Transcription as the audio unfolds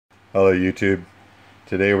Hello YouTube.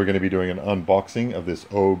 Today we're going to be doing an unboxing of this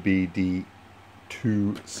OBD2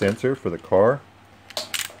 sensor for the car.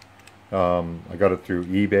 I got it through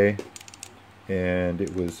eBay and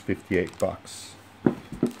it was 58 bucks.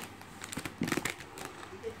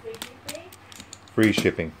 Free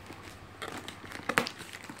shipping.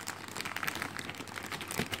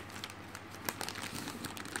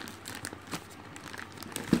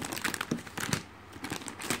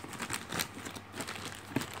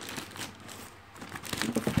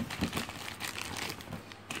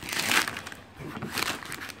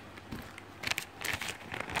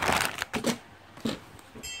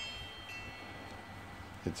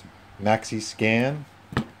 It's MaxiScan,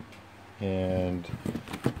 and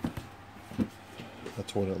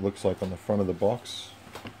that's what it looks like on the front of the box.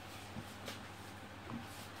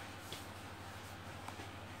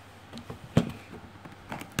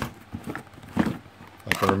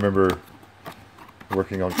 I can remember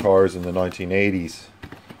working on cars in the 1980s,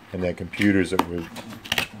 and they had computers that were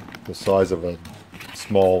the size of a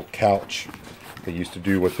small couch. They used to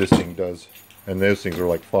do what this thing does, and those things were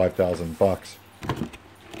like 5,000 bucks.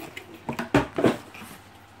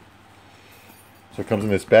 So it comes in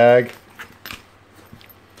this bag.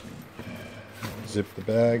 Zip the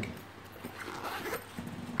bag.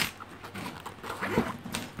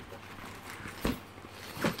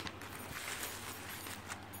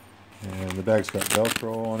 And the bag's got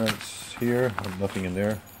Velcro on it here. Nothing in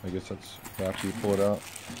there. I guess that's after you pull it out.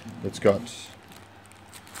 It's got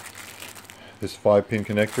this 5-pin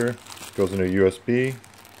connector. It goes into a USB.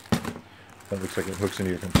 That looks like it hooks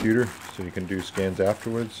into your computer, so you can do scans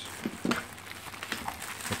afterwards.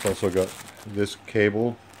 It's also got this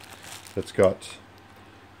cable that's got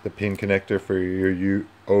the pin connector for your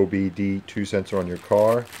OBD2 sensor on your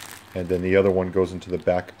car, and then the other one goes into the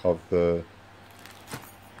back of the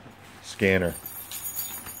scanner.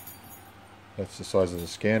 That's the size of the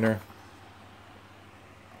scanner.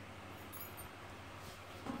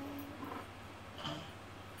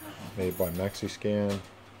 Made by MaxiScan.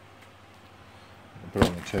 Put it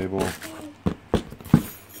on the table.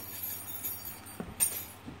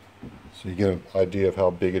 So you get an idea of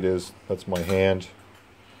how big it is. That's my hand.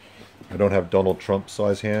 I don't have Donald Trump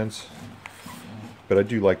size hands, but I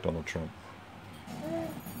do like Donald Trump.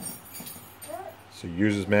 So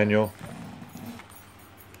user's manual.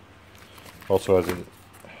 Also has a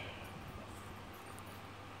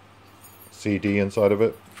CD inside of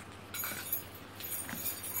it.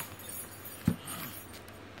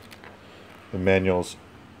 The manual's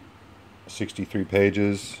 63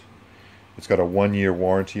 pages. It's got a 1-year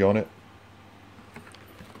warranty on it.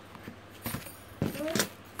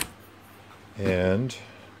 And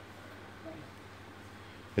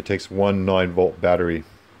it takes one 9-volt battery.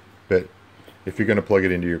 But if you're going to plug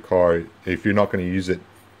it into your car, if you're not going to use it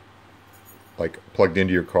like plugged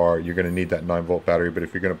into your car, you're going to need that 9-volt battery. But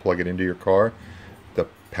if you're going to plug it into your car, the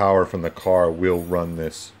power from the car will run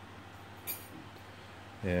this.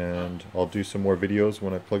 And I'll do some more videos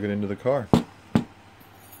when I plug it into the car.